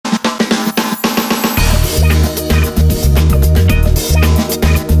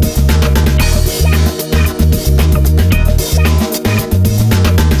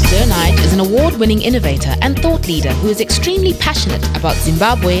award-winning innovator and thought leader who is extremely passionate about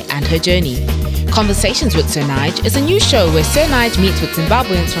Zimbabwe and her journey. Conversations with Sir Nige is a new show where Sir Nige meets with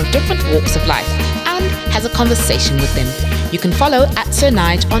Zimbabweans from different walks of life and has a conversation with them. You can follow at Sir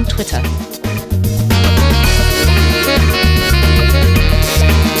Nige on Twitter.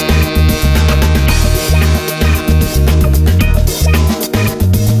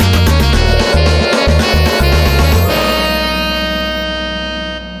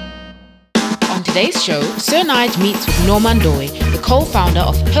 On today's show, Sir Nige meets with Norman Doy, the co-founder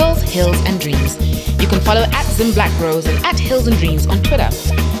of Pearls, Hills and Dreams. You can follow at ZimBlackRose and at Hills and Dreams on Twitter.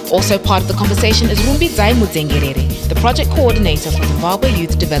 Also part of the conversation is Rumbi Mudzengerere, the project coordinator for Zimbabwe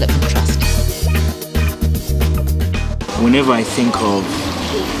Youth Development Trust. Whenever I think of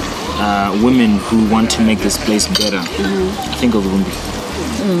women who want to make this place better, I think of Rumbi.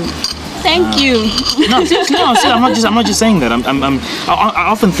 Thank you. No, seriously, no, I'm not just saying that. I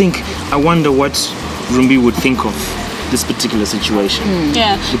often think, I wonder what Rumbi would think of this particular situation.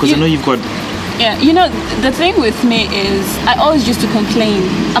 Yeah. Because I know you've got. Yeah, you know, the thing with me is I always used to complain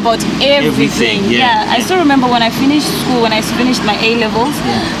about everything. Yeah. I still remember when I finished school, when I finished my A-levels,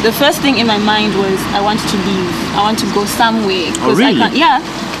 the first thing in my mind was I wanted to leave. I want to go somewhere. Oh, really?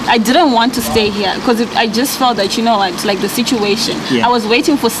 I didn't want to stay here because I just felt that, you know, it's like the situation. I was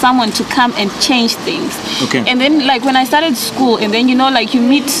waiting for someone to come and change things. Okay. And then, like, when I started school, and then, you know, like, you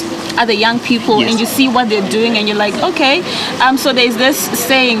meet other young people and you see what they're doing and you're like, okay. So there's this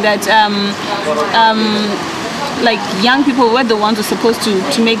saying that like young people were the ones who are supposed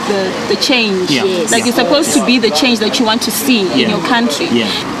to make the change. Like you're supposed to be the change that you want to see in your country.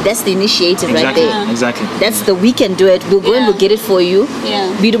 That's the initiative right there. Exactly. That's the we can do it. We'll go and we'll get it for you.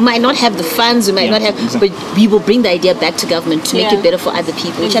 We might not have the funds, we might not have, but we will bring the idea back to government to make it better for other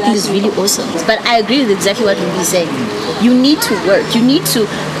people, which I think is really awesome. But I agree with exactly what Ruby's saying. You need to work. You need to.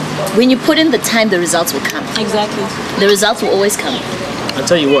 When you put in the time, the results will come. Exactly. The results will always come. I'll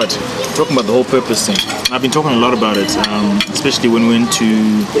tell you what, talking about the whole purpose thing, I've been talking a lot about it, especially when we went to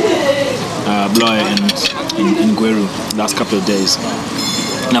Bloya and in Gweru the last couple of days.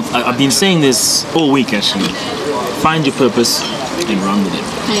 And I've been saying this all week actually. Find your purpose and run with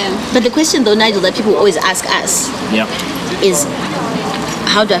it. But the question though, Nigel, that people always ask us is,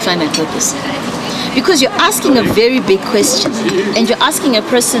 how do I find my purpose? Because you're asking a very big question and you're asking a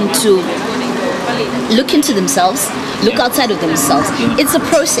person to look into themselves, look outside of themselves. It's a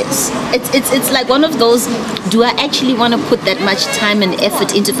process. It's like one of those, do I actually want to put that much time and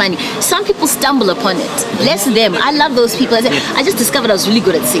effort into finding? Some people stumble upon it. Bless them. I love those people. I just discovered I was really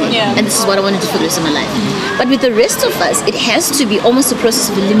good at singing and this is what I want to do for the rest of my life. But with the rest of us, it has to be almost a process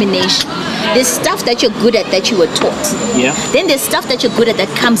of elimination. There's stuff that you're good at that you were taught. Then there's stuff that you're good at that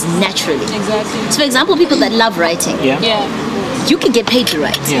comes naturally. So for example, people that love writing. You can get paid to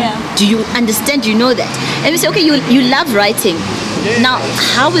write. Do you understand? Do you know that? And we say, okay, you love writing. Now,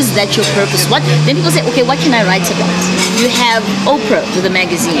 how is that your purpose? Then people say, okay, what can I write about? You have Oprah with a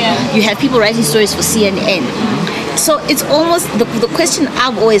magazine. You have people writing stories for CNN. So it's almost the question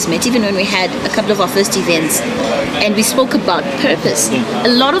I've always met, even when we had a couple of our first events and we spoke about purpose. A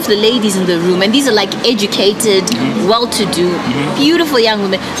lot of the ladies in the room, and these are like educated, well-to-do, beautiful young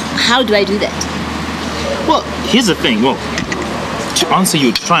women. How do I do that? Well, here's the thing. Well,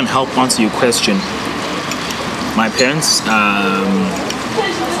 to try and help answer your question, my parents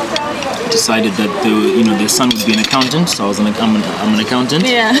decided that their son would be an accountant, so I'm an accountant.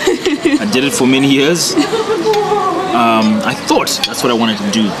 I did it for many years. I thought that's what I wanted to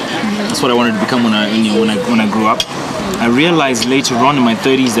do. That's what I wanted to become when I grew up. I realized later on in my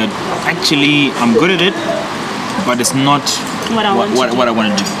 30s that actually I'm good at it, but it's not what I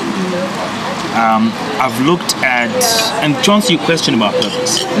want to do. I've looked at, and to answer your question about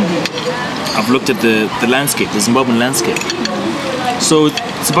purpose, I've looked at the landscape, the Zimbabwean landscape. So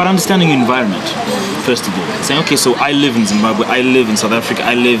it's about understanding your environment, first of all. Saying, okay, so I live in Zimbabwe, I live in South Africa,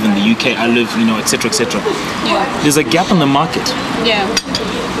 I live in the UK, I live, etc., etc. There's a gap in the market.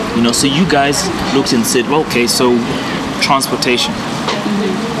 So you guys looked and said, well, okay, so transportation.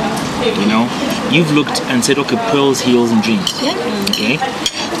 You've looked and said, okay, Pearls, Heels and Dreams. Okay.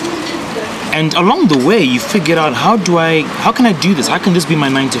 And along the way, you figured out how can I do this? How can this be my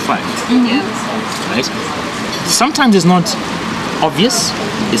 9 to 5? Right? Sometimes it's not obvious.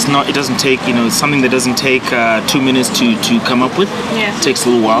 It doesn't take, something that doesn't take 2 minutes to come up with. It takes a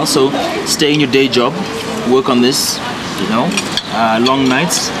little while. So stay in your day job, work on this, long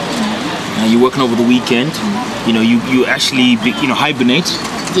nights. You're working over the weekend. You actually hibernate.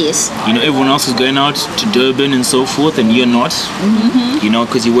 Everyone else is going out to Durban and so forth, and you're not.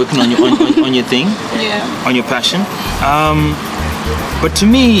 Because you're working on your thing, on your passion. But to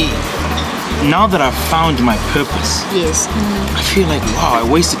me, now that I've found my purpose, yes, I feel like, wow,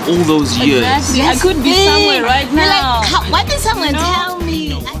 I wasted all those years. Exactly. Yes. I could be somewhere right now. Like, why did someone tell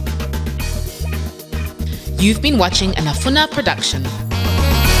me? You've been watching a Nafuna production.